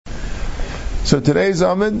So today's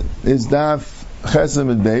Amid is Daf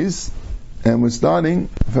Chesem and Beis, and we're starting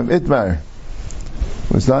from Itmar.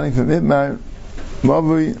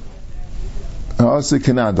 Mavui Ha'asa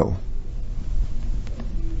Kanadol.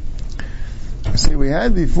 See, we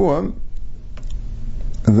had before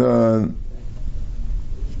the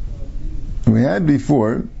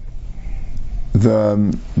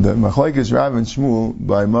Machlekes Rav and Shmuel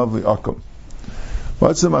by Mavui Akum.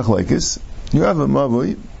 What's the Machlekes? You have a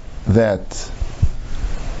Mavui that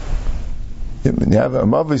when you have a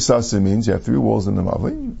Mavui Sasa means you have three walls in the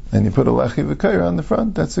Mavui, and you put a Lechi V'Kaira on the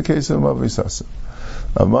front. That's the case of a Mavui Sasa.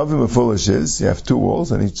 A Mavui Mefulish is you have two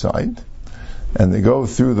walls on each side, and they go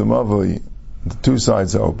through the Mavui, the two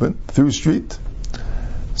sides are open, through street.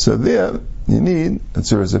 So there, you need a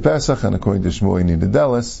Tzuras Pesach, and according to Shmuel, you need a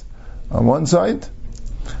Delis on one side,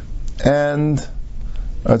 and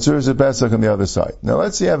a Tzuras Pesach on the other side. Now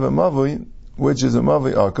let's say you have a Mavui, which is a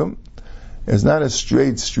Mavui Akum. It's not a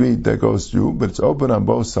straight street that goes through, but it's open on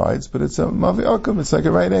both sides, but it's a Mavui Akum, it's like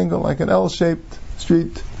a right angle, like an L-shaped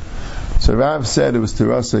street. So Rav said it was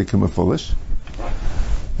Terasei K'mefulish,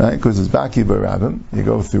 right, because it's Baki B'Ravim, you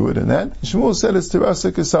go through it and that. Shmuel said it's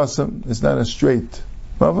Terasei K'sasam, it's not a straight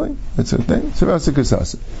Mavui, it's a thing, Terasei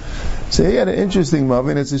K'sasam. So he had an interesting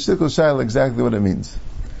Mavui, and it's a Shtikl Shail exactly what it means.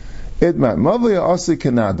 Itma, Mavui Ha'asa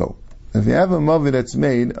Kanadol. If you have a Mavui that's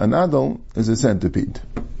made, a Nadol is a centipede.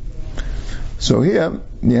 So here,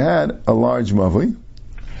 you had a large Mavui,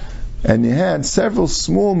 and you had several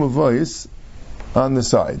small Mavuis on the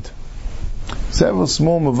side. So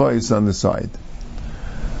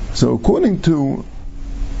according to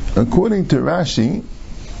Rashi,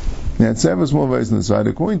 you had several small Mavuis on the side.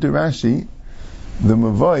 According to Rashi, the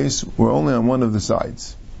Mavuis were only on one of the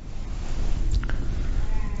sides.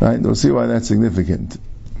 Right? We'll see why that's significant.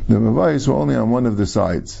 The Mavuis were only on one of the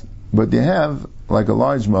sides. But you have like a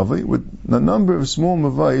large Mavui with a number of small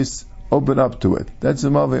Mavuis open up to it. That's a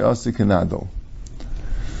Mavui Ha'asa Kanadol.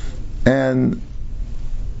 And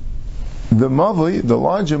the Mavui, the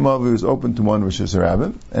larger Mavui was open to one Rosh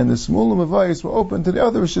Hashanah, and the smaller Mavuis were open to the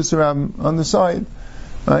other Rosh Hashanah on the side.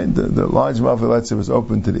 Right? The large Mavui, let's say, was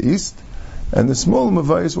open to the east, and the smaller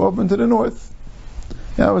Mavuis were open to the north.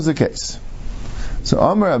 That was the case. So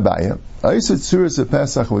Amar Abaya, Aisa Tzuras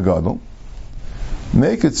Pesach L'Gadol,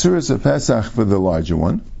 make a Tzuras Pesach for the larger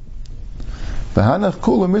one. V'hanach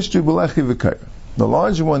kula mishtu b'lechi v'kaira. The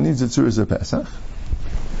larger one needs a Tzuras Pesach,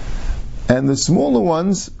 and the smaller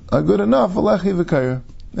ones are good enough for lechi v'kaira.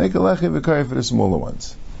 Make a lechi v'kaira for the smaller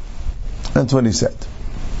ones. That's what he said.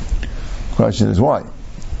 The question is why?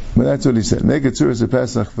 But that's what he said. Make a Tzuras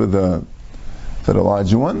Pesach for the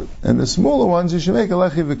larger one, and the smaller ones you should make a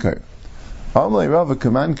lechi v'kaira. Amalei Rava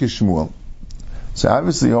Kaman Kishmuel. So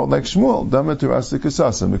obviously you hold like Shmuel, Dama Terasei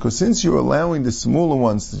K'sasam, because since you're allowing the smaller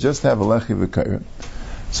ones to just have a lechi v'kaira,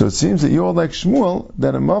 so it seems that you hold like Shmuel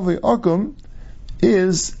that a Mavui Akum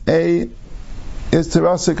is Terasei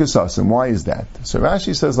K'sasam. Why is that? So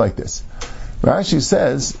Rashi says like this. Rashi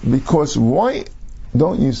says, because why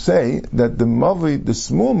don't you say that the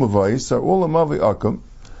small Mavuis are all a Mavui Akum,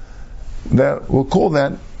 that we'll call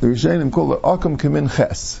that, the Rishonim call it Akum Kamin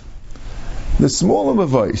Ches. The smaller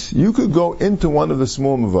Mavuis, you could go into one of the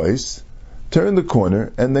small Mavuis, turn the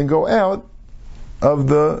corner, and then go out of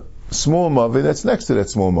the small Mavui that's next to that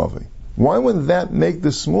small Mavui. Why wouldn't that make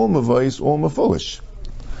the small Mavuis all Mefulish?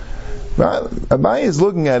 Right? Abai is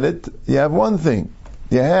looking at it, you have one thing.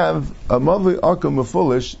 You have a Mavui Akum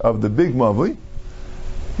Mefulish of the big Mavui,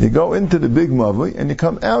 you go into the big Mavui, and you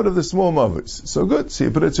come out of the small Mavuis. So good, so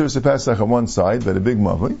you put a Tzuras Pesach on one side, by the big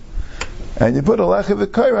Mavui, and you put a lechi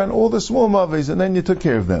v'kaira on all the small mavis, and then you took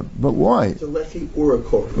care of them. But why? It's a lechi or a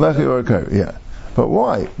kaira. Lechi or a kaira, yeah. But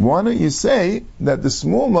why? Why don't you say that the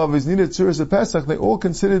small mavis needed Tzuras Pesach, they all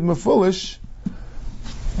considered mefulish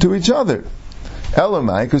to each other?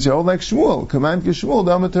 Elamai, because you hold like Shmuel, command Shmuel,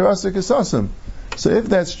 Dama Terasei K'sasam. So if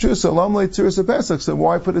that's true, so Lamlei Tzuras Pesach, so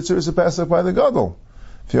why put a Tzuras Pesach by the Gadol?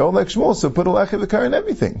 If you hold like Shmuel, so put a lechi v'kaira in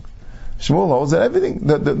everything. Shmuel holds that everything,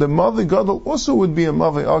 the Mavui Gadol also would be a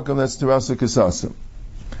Mavui Akum that's Terasei K'sasam.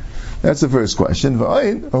 That's the first question. There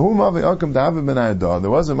was a Mavui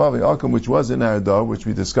Akum which was in Aradah, which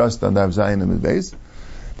we discussed on Dav Zayin and Beis.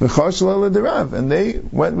 And they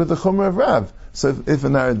went with the Chumrah of Rav. So if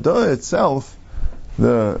in Aradah itself,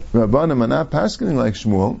 the Rabbanim are not paskening like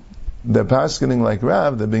Shmuel, they're paskening like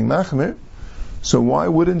Rav, they're being Machmir, so why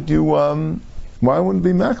wouldn't be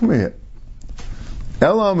Machmir here?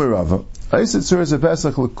 Ela Amirava. You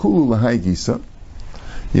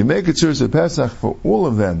make a Tzuras Pesach for all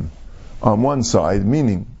of them on one side,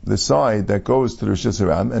 meaning the side that goes to the Rosh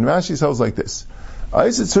Hashanah. And Rashi tells like this: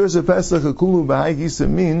 Tzuras Pesach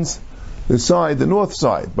means the side, the north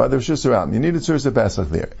side, by the Rosh Hashanah. You need a Tzuras Pesach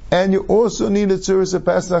there. And you also need a Tzuras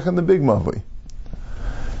Pesach in the big Mavli.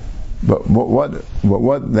 But what,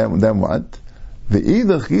 then what? The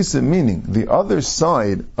Idach Yisa, meaning the other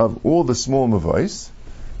side of all the small Mavais,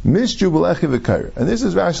 Mishju B'lechi V'kair. And this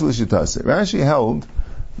is Rashi L'shitase. Rashi held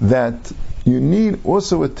that you need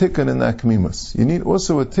also a tikkun in that kmimus. You need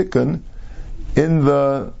also a tikkun in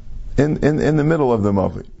the middle of the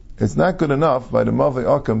Mavli. It's not good enough by the Mavli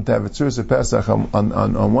Akam to have a Tzuras Pesach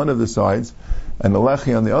on one of the sides and a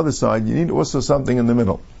Lechi on the other side. You need also something in the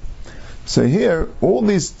middle. So here, all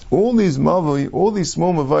these Mavli, all these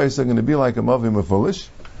small Mavais are going to be like a Mavli Mefulish,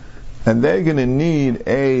 and they're going to need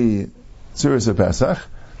a Tzuras Pesach,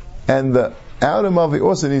 and the outer Mavli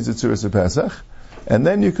also needs a Tzuras Pesach, and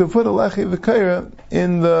then you could put a Lechi V'kaira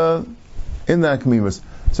in that Kmimus.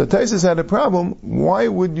 So Taisus had a problem. Why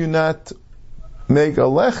would you not make a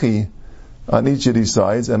Lechi on each of these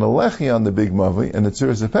sides and a Lechi on the big Mavli and a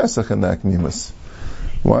Tzuras Pesach in that Kmimus?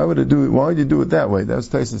 Why would you do it that way? That was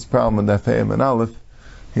Taisus' problem in that Fe'em and Aleph.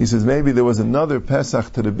 He says maybe there was another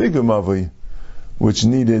Pesach to the bigger Mavli, which you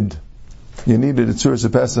needed a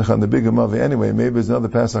Tzuras Pesach on the bigger Mavli anyway. Maybe there's another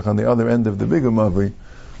Pesach on the other end of the bigger Mavli,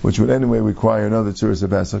 which would anyway require another Tzuras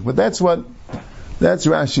Pesach. But that's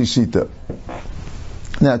Rashi Shita.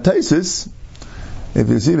 Now Taisus, if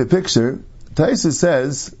you see the picture, Taisus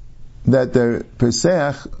says that the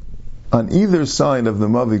Pesach on either side of the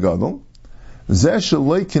Mavli Gadol, Zeh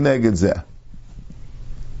shaloi keneged zeh.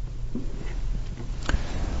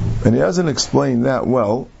 And he doesn't explain that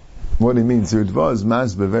well what he means. The Ritva is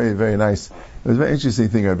masba, very, very nice. It was a very interesting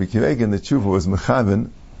thing. Rabbi Kiva Eigen, the tshuva, was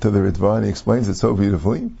mechaven to the Ritva, and he explains it so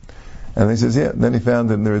beautifully. And he says, then he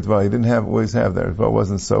found in the Ritva, he didn't always have that. Ritva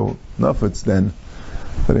wasn't so nafetz then.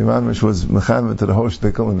 But Imam Mish was mechaven to the whole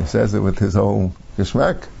shtickle, and he says it with his whole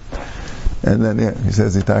geschmack. And then, he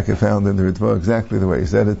says Itaka found in the Ritva exactly the way he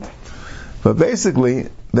said it. But basically,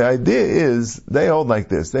 the idea is, they hold like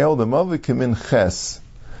this. They hold the Mavli Kimin Ches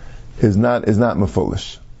is not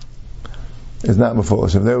Mefulish. Is not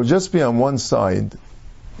Mefulish. If they would just be on one side,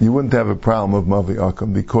 you wouldn't have a problem with Mavli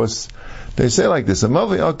Akam, because they say like this, a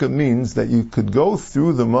Mavli Akam means that you could go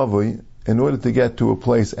through the Mavli in order to get to a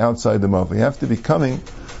place outside the Mavli. You have to be coming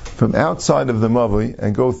from outside of the Mavli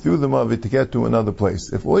and go through the Mavli to get to another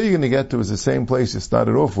place. If all you're going to get to is the same place you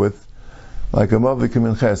started off with, like a Mavli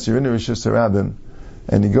Kimin Ches, you're in the Rosh Hashanah,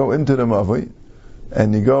 and you go into the Mavli,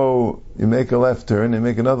 and you make a left turn, and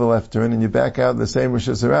make another left turn, and you back out the same Rosh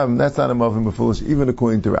Hashanah, that's not a Mavli Mefulish, even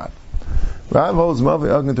according to Rav. Rav holds Mavli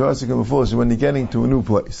Agin Torasik Mefulish when you're getting to a new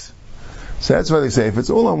place. So that's why they say, if it's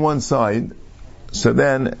all on one side, so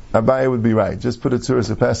then Abaye would be right. Just put a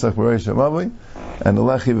Tzuras Pesach B'Reish Mavli, and a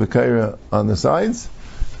Lechi V'Kaira on the sides,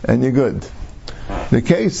 and you're good. The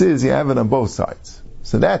case is, you have it on both sides.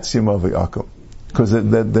 So that's your Mavli Akum. Because the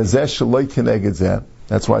Zeh Shaloi Keneged Zeh,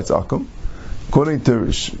 that's why it's Akum. According to,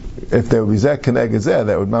 if there would be Zeh Keneged Zeh,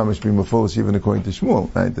 that would mamish be Mefulish even according to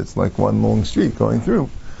Shmuel, right? It's like one long street going through.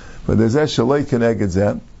 But there's Zeh Shaloi Keneged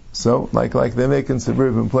Zeh, so like they make in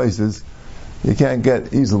suburban places, you can't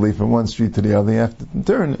get easily from one street to the other, you have to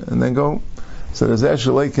turn and then go. So there's Zeh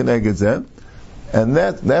Shaloi Keneged Zeh, and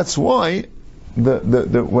that's why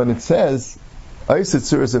when it says Eiset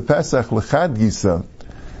Tzuras Pesach L'chad Gisa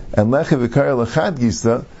and Lechi V'Kaira L'chad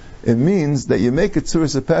Gisa, it means that you make a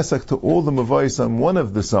Tzuras Pesach to all the Mavais on one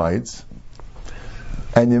of the sides,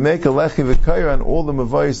 and you make a Lechi V'Kaira on all the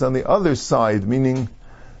Mavais on the other side, meaning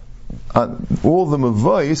on all the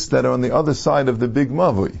Mavais that are on the other side of the big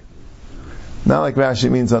Mavli. Not like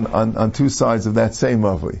Rashi means on two sides of that same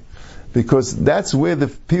Mavli. Because that's where the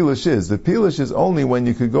Pilush is. The Pilush is only when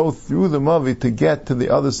you could go through the Mavi to get to the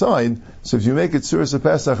other side. So if you make it Tzuras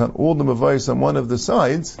Pesach on all the Mavais on one of the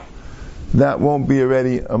sides, that won't be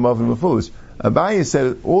already a Mavi Mefulish. Abaye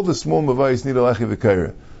said all the small Mavais need a Lechi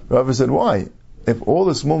V'Kaira. Rava said, why? If all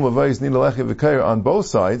the small Mavais need a Lechi V'Kaira on both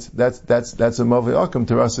sides, that's a Mavi Akam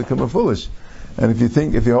Terasika Mefulish. And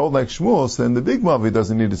if you hold like Shmuel, then the big Mavi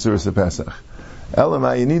doesn't need a Tzuras Pesach.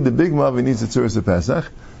 Elamai, you need the big Mavi needs a Tzuras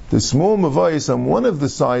Pesach. The small Mavais on one of the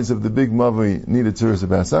sides of the big Mavi need a Tzuras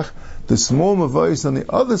Pesach. The small Mavais on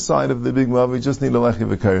the other side of the big Mavi just need a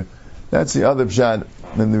Lechi V'Kaira. That's the other pshat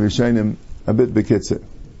in the Rishonim, a bit bekitzer.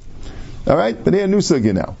 Alright, but here new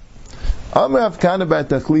sugya now. Amr Avkana bar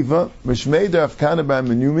Tachlifa, Mishmeider Avkana bar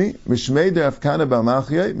Menumi, Mishmeider Avkana bar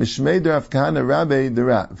Malchiyah, Mishmeider Avkana Rabbi the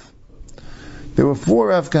Rav. There were 4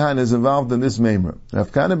 Rav Kahanas involved in this Meimer.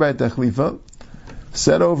 Rav Kahana bar Tachlifa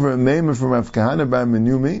said over a Meimer from Rav Kahana bar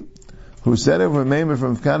Menumi, who said over a Meimer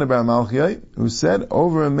from Rav Kahana bar Malchiyah, who said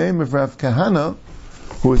over a Meimer from Rav Kahana,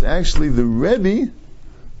 who was actually the Rebbe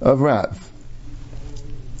of Rav.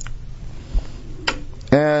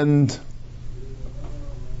 And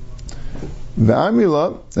the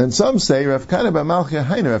Amila, and some say Rav Kana bar Malchi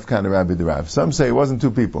Hainu Rav Kana Rabbi the Rav. Some say it wasn't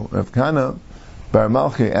two people. Rav Kana bar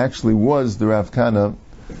Malchi actually was the Rav Kana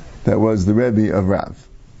that was the Rebbe of Rav.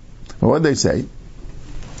 Well, what did they say?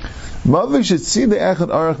 Mavi should see the echad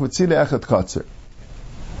arach but see the echad katzer.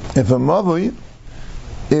 If a mavi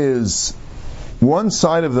is one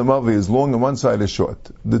side of the mavi is long and one side is short,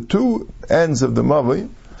 the two ends of the mavi,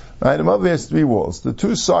 right? The mavi has three walls. The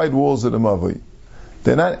two side walls of the mavi,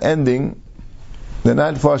 they're not ending. They're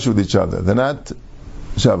not flush with each other. They're not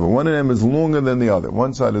shava. One of them is longer than the other.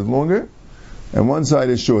 One side is longer, and one side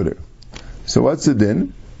is shorter. So what's the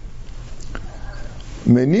din?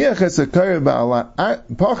 If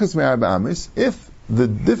the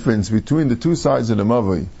difference between the two sides of the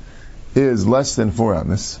mavi is less than 4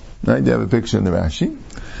 amis, right? You have a picture in the Rashi.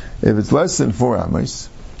 If it's less than 4 amis,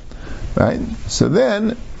 right? So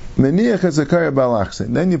then then you put the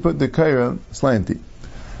kaira slanty.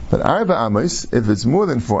 But arba amis, if it's more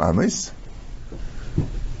than 4 amis,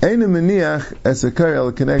 then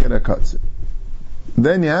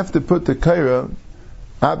you have to put the kaira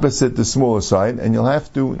opposite the smaller side, and you'll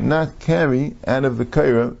have to not carry out of the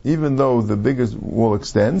kaira, even though the biggest wall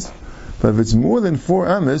extends. But if it's more than 4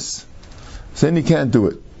 amis, then you can't do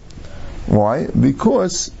it. Why?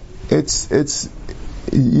 Because it's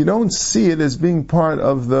you don't see it as being part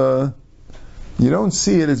of the mavi. You don't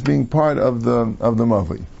see it as being part of the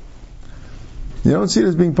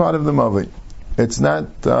mavi. It's not.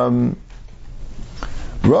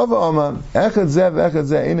 Rava Omar echad zev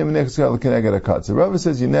einim nechskal keneged a katzer. Rava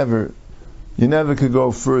says you never could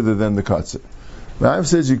go further than the katzer. Rav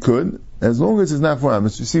says you could, as long as it's not 4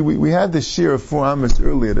 amis. You see, we had the shear of 4 amis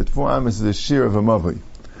earlier, that 4 amis is a shear of a mavi.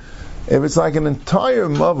 If it's like an entire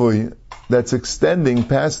mavi that's extending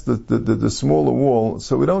past the smaller wall,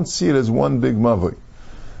 so we don't see it as one big mavi.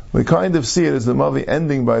 We kind of see it as the mavi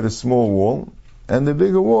ending by the small wall, and the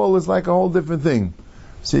bigger wall is like a whole different thing.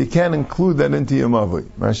 So you can't include that into your mavi.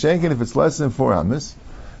 Mashenkin, if it's less than 4 amis,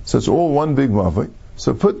 so it's all one big mavi.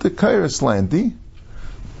 So put the kaira slanty,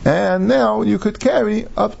 and now you could carry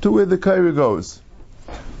up to where the kaira goes.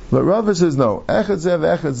 But Rava says no. Echad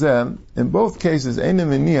zev, in both cases, einim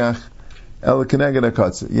miniach el keneged a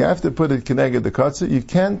katzer. You have to put it keneged the katzer. You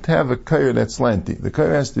can't have a kaira that's slanty. The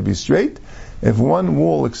kaira has to be straight. If one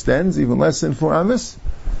wall extends even less than 4 amis,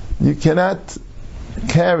 you cannot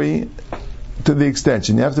carry to the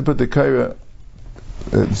extension. You have to put the kaira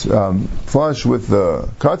flush with the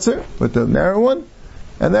katzer, with the narrow one,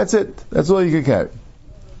 and that's it. That's all you can carry.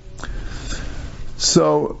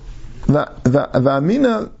 So the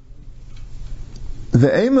amina,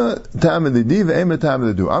 the ema tamididi, the ema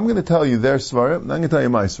tamididu. I'm going to tell you their svara, and I'm going to tell you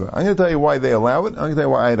my svara. I'm going to tell you why they allow it, I'm going to tell you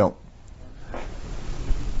why I don't.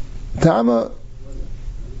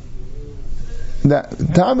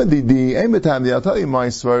 Tamididi, ema tamididi, I'll tell you my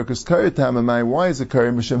svara, because kair tamamai, why is a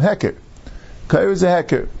kair mishum heker? Kair is a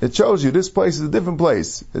heker. It shows you this place is a different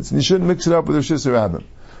place. You shouldn't mix it up with Rosh Hashanah.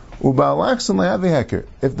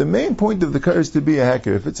 If the main point of the kair is to be a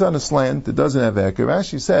heker, if it's on a slant, it doesn't have a heker.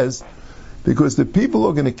 Rashi says, because the people who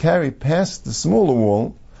are going to carry past the smaller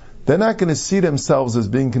wall, they're not going to see themselves as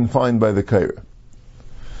being confined by the kair.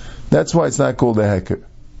 That's why it's not called a heker.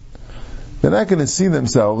 They're not going to see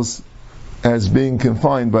themselves as being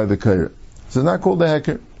confined by the kair. So it's not called a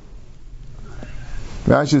heker.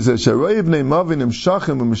 Rashi says, "Sharoy bnei mavin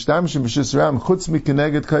imshachim u'mishtamshim b'shisram chutz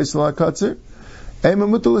mikeneged kaisel ha'katzer." They're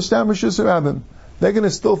going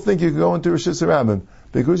to still think you can go into Rosh Hashanah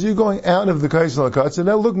because you're going out of the Kaisel HaKatz, and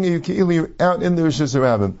they're looking at you you're out in the Rosh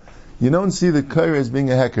Hashanah. You don't see the Kair as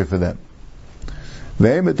being a heker for them.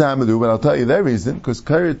 But I'll tell you their reason, because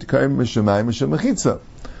Kair Mishamayim Misham Mechitza.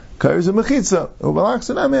 Kair is a Mechitza.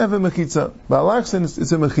 Balaksan I may have a Mechitza. Balaksan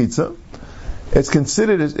is a Mechitza. It's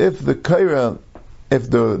considered as if the Kair, if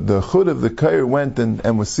the hood of the Kair went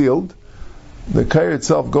and was sealed, the kair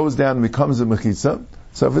itself goes down and becomes a mechitza.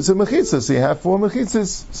 So if it's a mechitza, so you have 4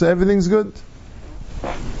 mechitzas, so everything's good.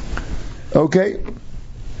 Okay.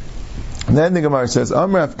 Then the Gemara says,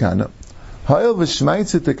 Rav Kana, Ha'il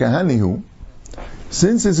v'shmaitzit kahanihu,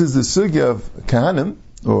 since this is the sugya of kahanim,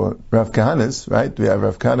 or Rav Kahanas, right? We have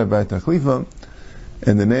Rav Kana bar Tachlifa,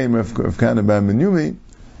 and the name of Rav Kana bar Menyumi,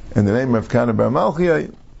 and the name of Rav Kana bar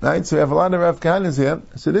Malchiyah. Right, so we have a lot of Rav Kahanas here.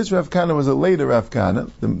 So this Rav Kana was a later Rav Kana,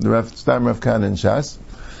 the Rav Kana in Shas.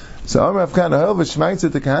 So Rav Kana, I'm going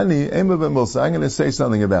to say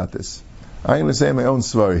something about this. I'm going to say my own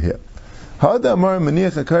story here. That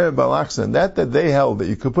they held that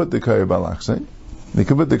you could put the kair balachsein, you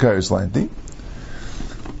could put the kair slanty.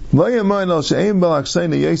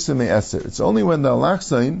 It's only when the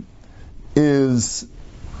alachsein is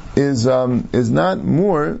is not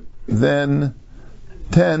more than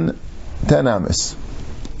 10 amis.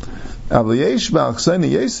 There's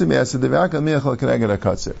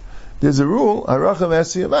a rule,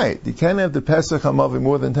 you can't have the Pesach HaMavi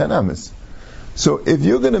more than 10 amis. So if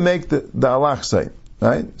you're going to make the alach say,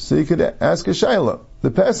 right, so you could ask a shayla.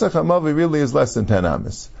 The Pesach HaMavi really is less than 10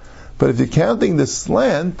 amis. But if you're counting the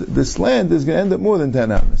slant is going to end up more than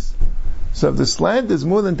 10 amis. So if the slant is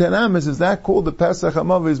more than 10 amis, is that called the Pesach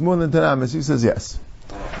HaMavi is more than 10 amis? He says yes.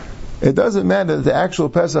 It doesn't matter that the actual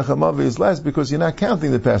Pesach HaMavi is less because you're not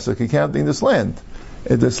counting the Pesach, you're counting the slant.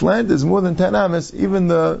 If the slant is more than 10 amis, even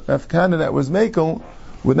the Afghana that was Mekel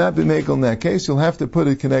would not be Mekel in that case. You'll have to put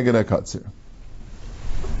it Keneged HaKatzir.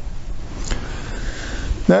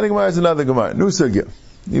 Now the Gemara is another Gemara. Nusagya.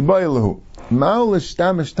 Yibayilahu. Ma'u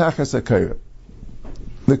l'shtamish tachas HaKaira.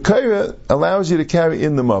 The Kaira allows you to carry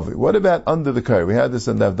in the Mavi. What about under the Kaira? We had this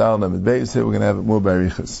in Daf Dal Namid Beis. Here we're going to have it more by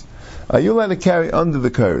Riches. Are you allowed to carry under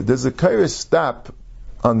the Kaira? Does the Kaira stop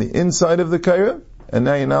on the inside of the Kaira? And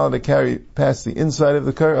now you're not allowed to carry past the inside of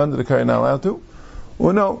the Kaira, under the Kaira you're not allowed to?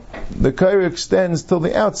 Or no, the Kaira extends till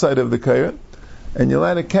the outside of the Kaira, and you're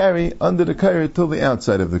allowed to carry under the Kaira till the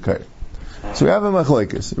outside of the Kaira. So we have a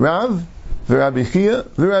machlekes. Rav, Rabbi Chia,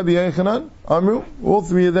 Rabbi Yochanan, Amru, all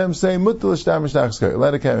three of them say, Mutal Shtamish Tachas Kaira,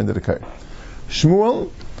 allowed to carry under the Kaira. Shmuel,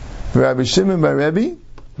 Rabbi Shimon by Rebbe,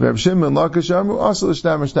 Rabbi Shimon Lakish Amru, also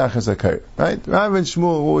Shtamish Tachas HaKaira. Right? Rav and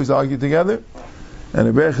Shmuel always argue together,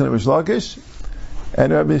 and Rabbi Yochanan and Lakish,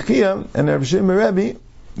 and Rabbi Chia and Rabbi Shimon Rebbe,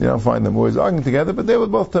 you don't find them always arguing together, but they were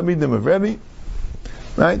both Talmidim of Rebbe.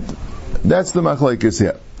 Right? That's the machlekes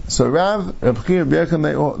here. So Rav, Rabbi Chia, Rabbi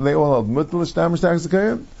Yochanan, they all hold Mutal Shtamish Tachas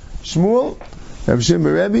HaKaira. Shmuel, Rabbi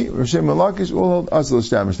Shimon Rebbe, Rabbi Shimon Lakish, all hold Asal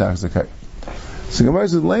Shtamish Tachas HaKaira. So Gemara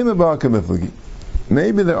says, Lema Ba'aka Miflagi.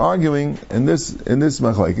 Maybe they're arguing in this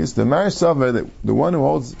machlekes. The Mar Sava, that the one who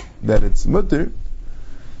holds that it's mutter,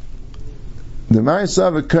 the Mar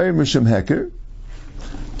Sava Kair Mishum Heker,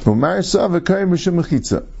 or Mar Sava Kair Mishum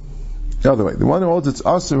Mechitza. The other way, the one who holds it's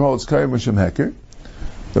Asur holds Kair Mishum Heker.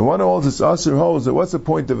 The one who holds it's Asur holds that what's the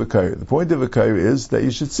point of a Kair? The point of a Kair is that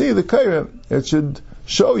you should see the Kair. It should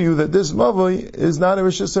show you that this Mavli is not a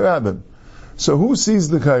Rishus Harabim. So who sees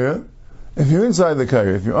the Kair? If you're inside the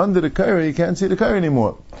Kaira, if you're under the Kaira, you can't see the Kaira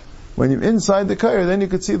anymore. When you're inside the Kaira, then you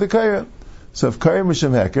could see the Kaira. So if Kaira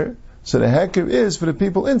Mishum Heker, so the Heker is for the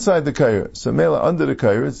people inside the Kaira. So Mela under the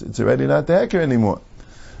Kaira, it's already not the Heker anymore.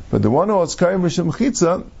 But the one who holds Kaira Mishum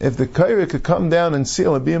Mechitza, if the Kaira could come down and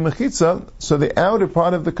seal and be a Mechitza, so the outer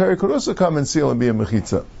part of the Kaira could also come and seal and be a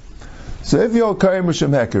Mechitza. So if you hold Kaira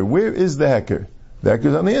Mishum Heker, where is the Heker? The Heker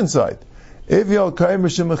is on the inside. If you hold Kaira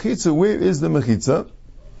Mishum Mechitza, where is the Mechitza?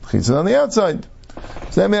 Mechitza on the outside.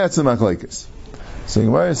 So that's the machlekes. So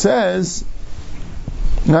Gemara says,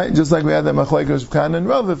 right, just like we had that machlekes of Kan and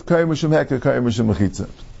Rav, if Kair Mishum Heker, Kair Mishum Mechitza.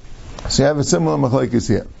 So you have a similar machlekes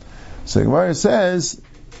here. So Gemara says,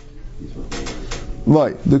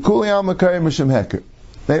 right, the Kuli Alma Kair Mishum Heker.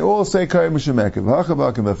 They all say Kair Mishum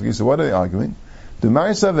Heker. So what are they arguing? The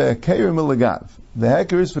Marisa ve'Kair Milagav. The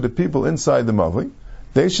Heker is for the people inside the Mavli.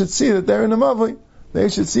 They should see that they're in the Mavli. They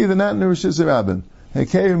should see they're not in the Rishus Harabim.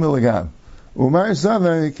 Hekeir milagam. Umar Sava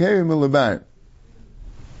Hekeir milabar.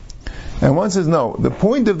 And one says, no, the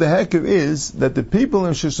point of the Heker is that the people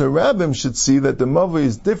in Rishus Harabim should see that the Mavli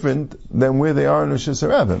is different than where they are in Rishus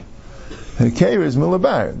Harabim. Hekeir is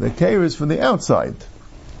milabar. The Hekeir is for the outside.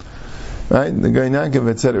 Right? The Gai Yaakov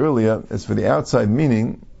had said earlier, it's for the outside,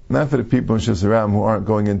 meaning not for the people in Rishus Harabim who aren't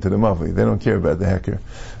going into the Mavli. They don't care about the Heker.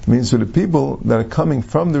 It means for the people that are coming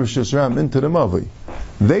from the Rishus Harabim into the Mavli.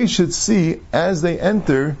 They should see as they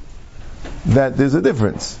enter that there's a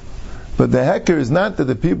difference. But the Heker is not that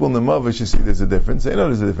the people in the Mavli should see there's a difference. They know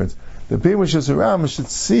there's a difference. The people in Rishus Harabim should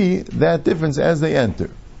see that difference as they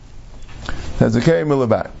enter. That's a Hekeir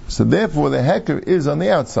milabar. So therefore the Heker is on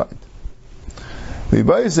the outside. The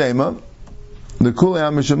Kulei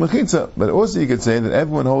Mishum Mechitza. But also you could say that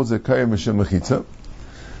everyone holds a Hekeir Mishum Mechitza.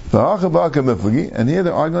 And here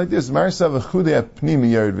they're arguing like this.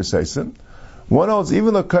 One holds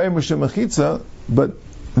even though Kair Mishum Mechitza, but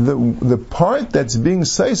the part that's being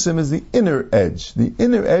Saisim is the inner edge. The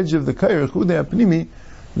inner edge of the Kair, Chudei Apnimi,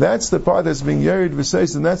 that's the part that's being Yerid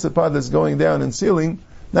V'Saisim, that's the part that's going down and sealing,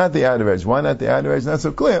 not the outer edge. Why not the outer edge? Not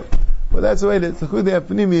so clear. But that's the way that the Chudei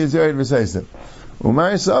Apnimi is Yerid V'Saisim.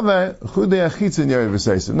 Umar Savar, Chudei Achitzin Yerid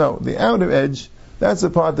V'Saisim. No, the outer edge, that's the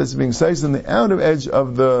part that's being Saisim. The outer edge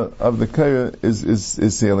of the Kair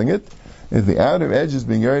is sealing it. If the outer edge is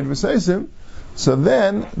being Yerid V'Saisim, so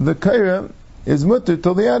then the Kaira is mutter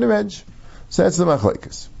till the outer edge. So that's the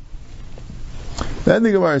machlekes. Then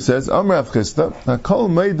the Gemara says, Amrav Chisda, Hakol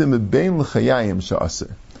Meidim Bein L'Chayayim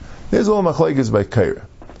Sha'aser. There's all machlekes by kaira.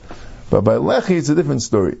 But by lechi, it's a different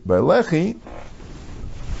story. By lechi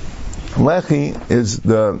is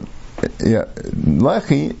lechi.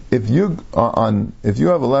 If you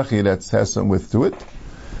have a lechi that has some width to it,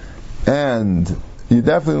 and you're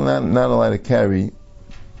definitely not allowed to carry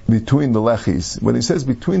between the lechis. When he says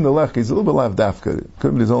between the lechis, a little bit lav dafka. It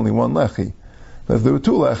could be there's only one lechi. But if there were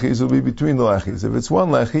two lechis, it would be between the lechis. If it's one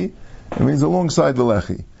lechi, it means alongside the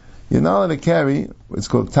lechi. You're not allowed to carry, it's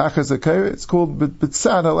called tachas akayr, it's called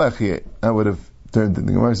bitzad halechi. I would have turned it,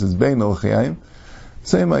 the Gemara says, bein al-chiyayim.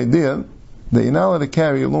 Same idea, that you're not allowed to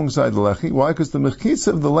carry alongside the lechi. Why? Because the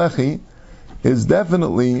mechitza of the lechi is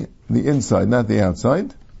definitely the inside, not the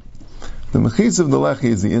outside. The mechitza of the lechi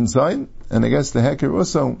is the inside, and I guess the heker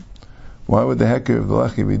also. Why would the heker of the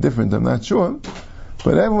lechi be different? I'm not sure.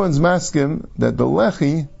 But everyone's maskim that the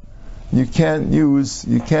lechi, you can't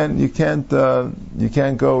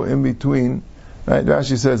go in between, right?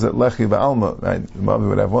 Rashi says that lechi ba'alma, right? The Mavi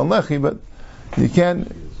would have one lechi, but you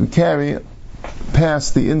can't carry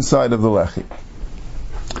past the inside of the lechi.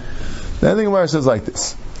 Then the Gemara says like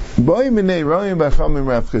this. Boi minei Rami b'chamim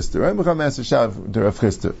Rav Chisda. Rami b'cham asks a shout to Rav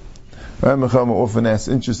Chisda. Rami b'cham often asks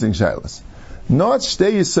interesting shaylas. Not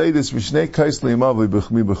shtei yisayis v'shnei kais li'mavli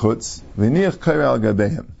b'chmi b'chutz v'niach kair al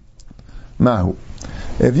gabehem. Mahu.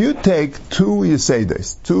 If you take two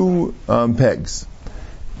yisayis, two pegs,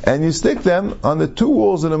 and you stick them on the two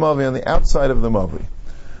walls of the mavi, on the outside of the mavi,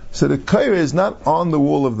 so the kair is not on the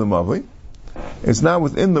wall of the mavi, it's not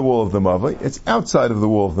within the wall of the mavi, it's outside of the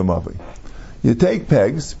wall of the mavi. You take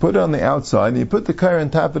pegs, put it on the outside, and you put the kair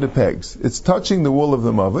on top of the pegs. It's touching the wall of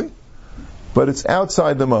the mavi, but it's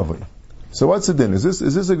outside the mavi. So what's the din? Is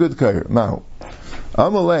this a good kair? Mahu.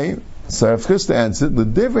 Amalei, so Rav Chisda answered, the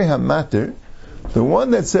divrei hamater, the one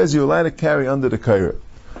that says you're allowed to carry under the kaira.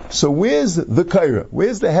 So where's the kaira?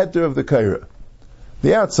 Where's the heter of the kaira?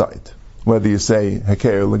 The outside. Whether you say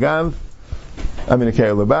hakeir lagav,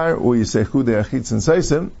 hakeir labar, or you say chudei achitz and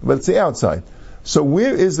seisim, but it's the outside. So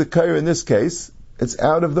where is the kaira in this case? It's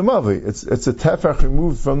out of the mavi. It's a tefach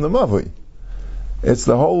removed from the mavi. It's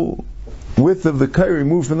the whole width of the kaira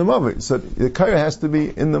removed from the mavi. So the kaira has to be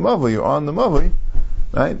in the mavi, or on the mavi.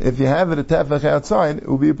 Right? If you have it a tefach outside, it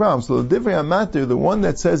will be a problem. So the divrei hamater, the one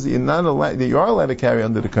that says that you're allowed to carry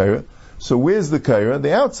under the kaira. So where's the kaira?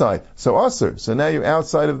 The outside. So aser. So now you're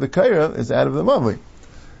outside of the kaira, is out of the mavi.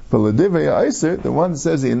 But the divrei ha'aser, the one that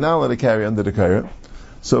says that you're not allowed to carry under the kaira.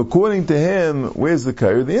 So according to him, where's the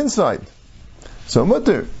kaira? The inside. So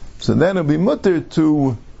mutter. So then it'll be mutter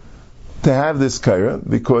to have this kaira,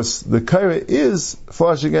 because the kaira is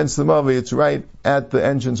flush against the mavi. It's right at the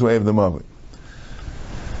entranceway of the mavi.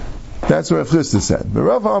 That's what Rav Chisda said. But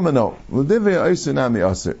Rav Amano,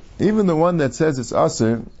 even the one that says it's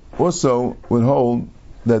aser also would hold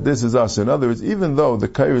that this is aser. In other words, even though the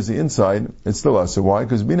kaira is the inside, it's still aser. Why?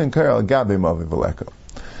 Because binan kaira al gabe mavi v'leka.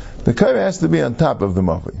 The kaira has to be on top of the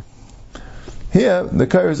mavi. Here, the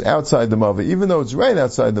kaira is outside the mavi. Even though it's right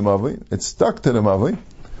outside the mavi, it's stuck to the mavi,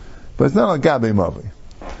 but it's not al gabe mavi.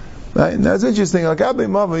 Right? Now it's interesting. Al gabe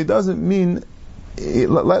mavi doesn't mean.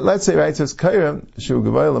 Let's say, right, it says kaira shu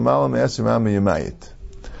gavay l'mala me'eser amma yamayit.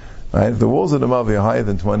 Right, if the walls of the mavi are higher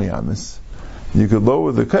than 20 amas, you could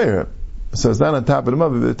lower the kaira, so it's not on top of the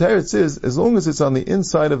mavi. But the teretz is, as long as it's on the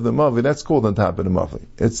inside of the mavi, that's called on top of the mavi.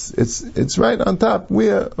 It's right on top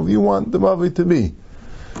where you want the mavi to be.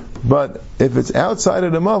 But if it's outside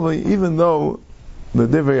of the mavi, even though the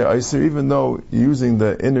divrei ha'aser, even though you're using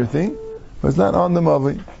the inner thing, but it's not on the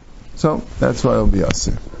mavi, so that's why it'll be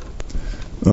aser.